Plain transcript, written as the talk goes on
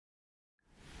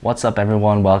What's up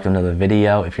everyone, welcome to the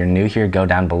video. If you're new here, go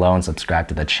down below and subscribe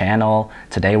to the channel.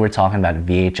 Today we're talking about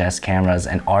VHS cameras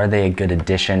and are they a good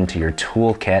addition to your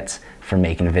toolkit for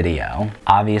making video.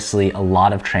 Obviously a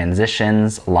lot of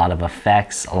transitions, a lot of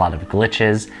effects, a lot of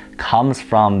glitches comes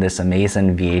from this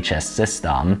amazing VHS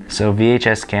system. So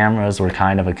VHS cameras were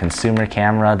kind of a consumer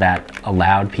camera that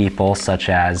allowed people such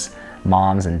as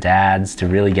moms and dads to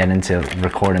really get into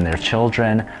recording their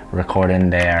children,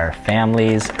 recording their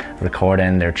families,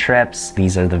 recording their trips.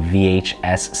 These are the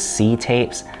VHSc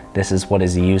tapes. This is what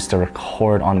is used to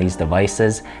record on these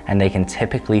devices, and they can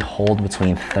typically hold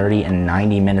between 30 and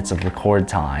 90 minutes of record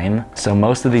time. So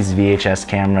most of these VHS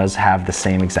cameras have the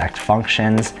same exact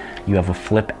functions. You have a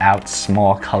flip out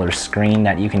small color screen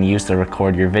that you can use to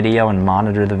record your video and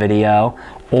monitor the video.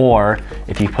 Or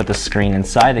if you put the screen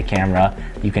inside the camera,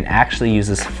 you can actually use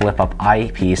this flip up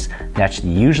eyepiece that's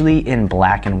usually in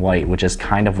black and white, which is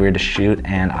kind of weird to shoot,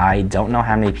 and I don't know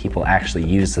how many people actually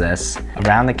use this.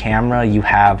 Around the camera, you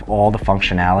have all the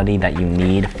functionality that you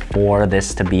need for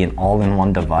this to be an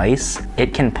all-in-one device.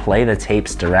 It can play the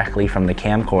tapes directly from the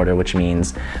camcorder, which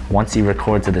means once you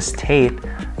record to this tape,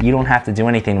 you don't have to do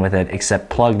anything with it except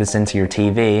plug this into your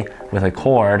TV with a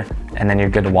cord, and then you're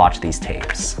good to watch these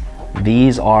tapes.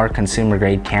 These are consumer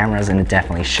grade cameras and it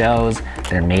definitely shows.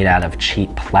 They're made out of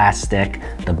cheap plastic.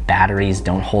 The batteries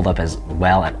don't hold up as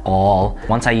well at all.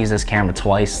 Once I used this camera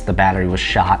twice, the battery was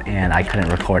shot and I couldn't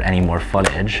record any more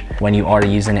footage. When you are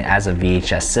using it as a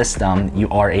VHS system, you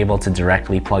are able to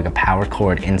directly plug a power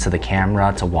cord into the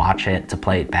camera to watch it, to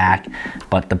play it back,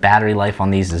 but the battery life on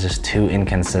these is just too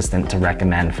inconsistent to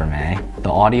recommend for me.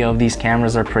 The audio of these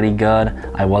cameras are pretty good.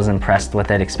 I was impressed with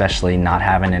it, especially not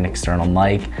having an external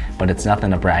mic, but it's nothing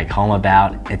to brag home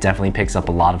about. It definitely picks up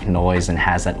a lot of noise and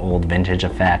has that old vintage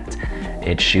effect.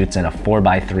 It shoots in a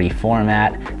 4:3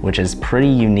 format, which is pretty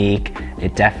unique.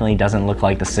 It definitely doesn't look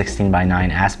like the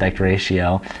 16:9 aspect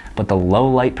ratio, but the low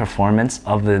light performance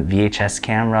of the VHS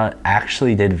camera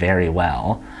actually did very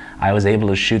well. I was able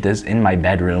to shoot this in my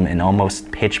bedroom in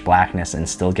almost pitch blackness and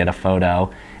still get a photo.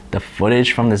 The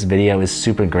footage from this video is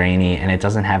super grainy and it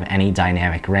doesn't have any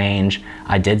dynamic range.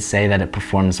 I did say that it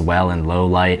performs well in low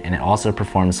light and it also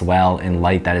performs well in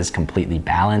light that is completely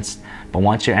balanced. But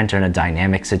once you're entering a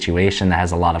dynamic situation that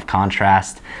has a lot of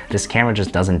contrast, this camera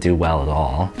just doesn't do well at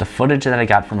all. The footage that I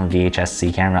got from a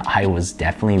VHS-C camera, I was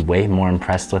definitely way more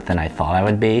impressed with than I thought I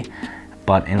would be.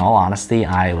 But in all honesty,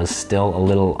 I was still a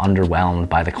little underwhelmed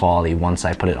by the quality once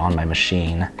I put it on my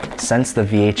machine. Since the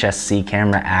VHS-C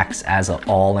camera acts as an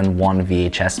all-in-one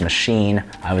VHS machine,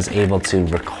 I was able to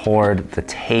record the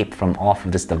tape from off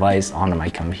of this device onto my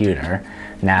computer.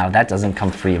 Now, that doesn't come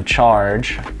free of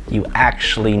charge. You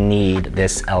actually need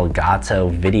this Elgato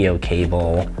video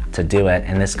cable to do it,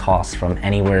 and this costs from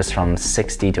anywhere from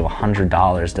 $60 to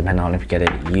 $100 depending on if you get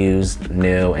it used,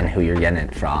 new, and who you're getting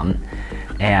it from.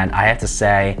 And I have to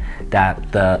say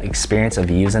that the experience of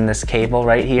using this cable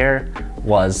right here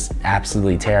was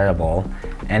absolutely terrible.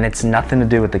 And it's nothing to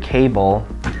do with the cable,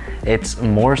 it's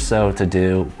more so to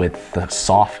do with the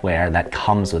software that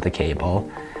comes with the cable.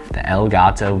 The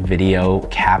Elgato video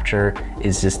capture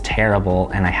is just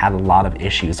terrible and I had a lot of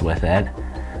issues with it.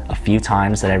 A few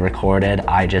times that I recorded,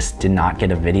 I just did not get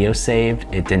a video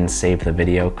saved. It didn't save the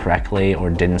video correctly or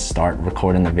didn't start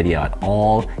recording the video at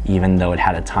all, even though it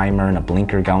had a timer and a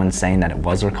blinker going saying that it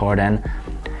was recording.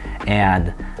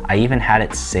 And I even had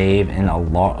it save in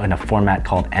a format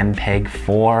called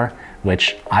MPEG-4,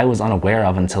 which I was unaware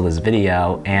of until this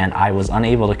video, and I was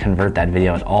unable to convert that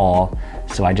video at all,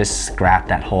 so I just scrapped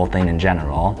that whole thing in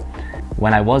general.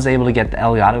 When I was able to get the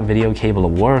Elgato video cable to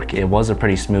work, it was a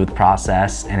pretty smooth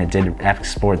process and it did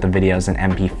export the videos in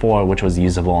MP4, which was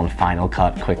usable in Final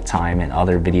Cut, QuickTime, and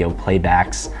other video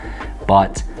playbacks.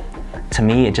 But to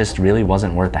me, it just really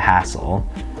wasn't worth the hassle.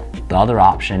 The other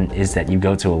option is that you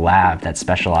go to a lab that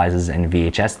specializes in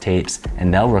VHS tapes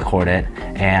and they'll record it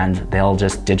and they'll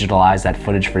just digitalize that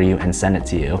footage for you and send it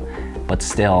to you. But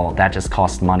still, that just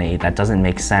costs money. That doesn't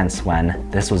make sense when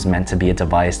this was meant to be a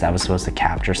device that was supposed to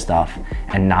capture stuff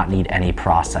and not need any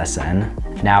processing.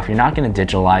 Now, if you're not gonna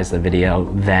digitalize the video,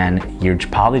 then you're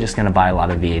probably just gonna buy a lot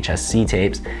of VHS-C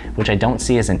tapes, which I don't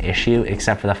see as an issue,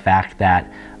 except for the fact that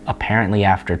apparently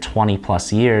after 20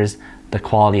 plus years, the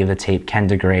quality of the tape can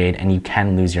degrade and you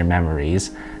can lose your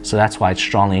memories. So that's why it's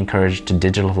strongly encouraged to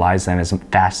digitalize them as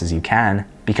fast as you can,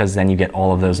 because then you get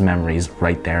all of those memories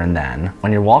right there and then.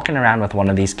 When you're walking around with one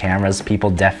of these cameras, people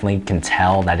definitely can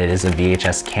tell that it is a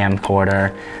VHS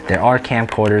camcorder. There are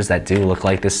camcorders that do look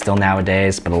like this still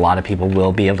nowadays, but a lot of people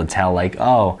will be able to tell like,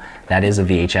 oh, that is a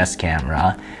VHS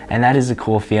camera. And that is a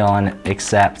cool feeling,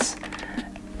 except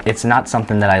it's not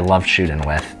something that I love shooting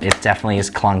with. It definitely is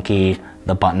clunky,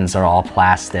 the buttons are all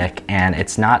plastic, and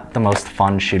it's not the most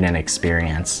fun shooting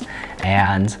experience.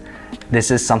 And this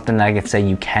is something that I could say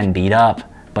you can beat up,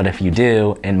 but if you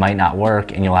do, it might not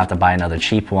work and you'll have to buy another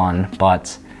cheap one.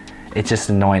 But it's just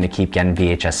annoying to keep getting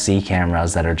VHS-C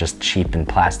cameras that are just cheap and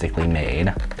plastically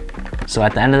made. So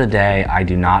at the end of the day, I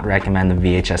do not recommend the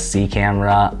VHS-C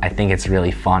camera. I think it's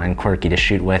really fun and quirky to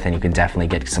shoot with, and you can definitely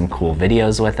get some cool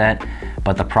videos with it.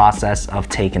 But the process of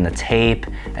taking the tape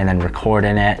and then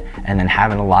recording it and then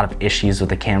having a lot of issues with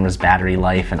the camera's battery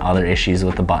life and other issues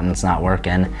with the buttons not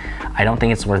working, I don't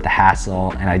think it's worth the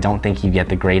hassle, and I don't think you get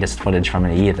the greatest footage from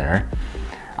it either.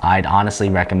 I'd honestly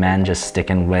recommend just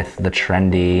sticking with the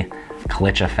trendy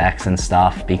glitch effects and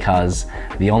stuff, because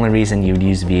the only reason you'd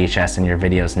use VHS in your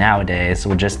videos nowadays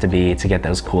would just be to get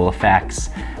those cool effects.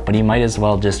 But you might as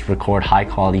well just record high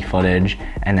quality footage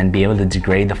and then be able to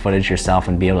degrade the footage yourself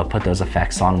and be able to put those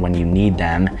effects on when you need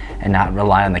them, and not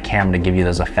rely on the camera to give you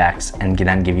those effects and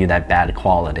then give you that bad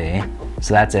quality.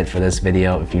 So that's it for this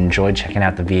video. If you enjoyed checking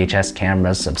out the VHS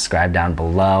cameras, subscribe down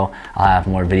below. I'll have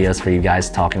more videos for you guys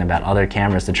talking about other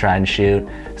cameras to try and shoot.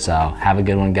 So have a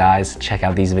good one, guys. Check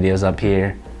out these videos up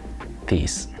here.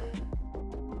 Peace.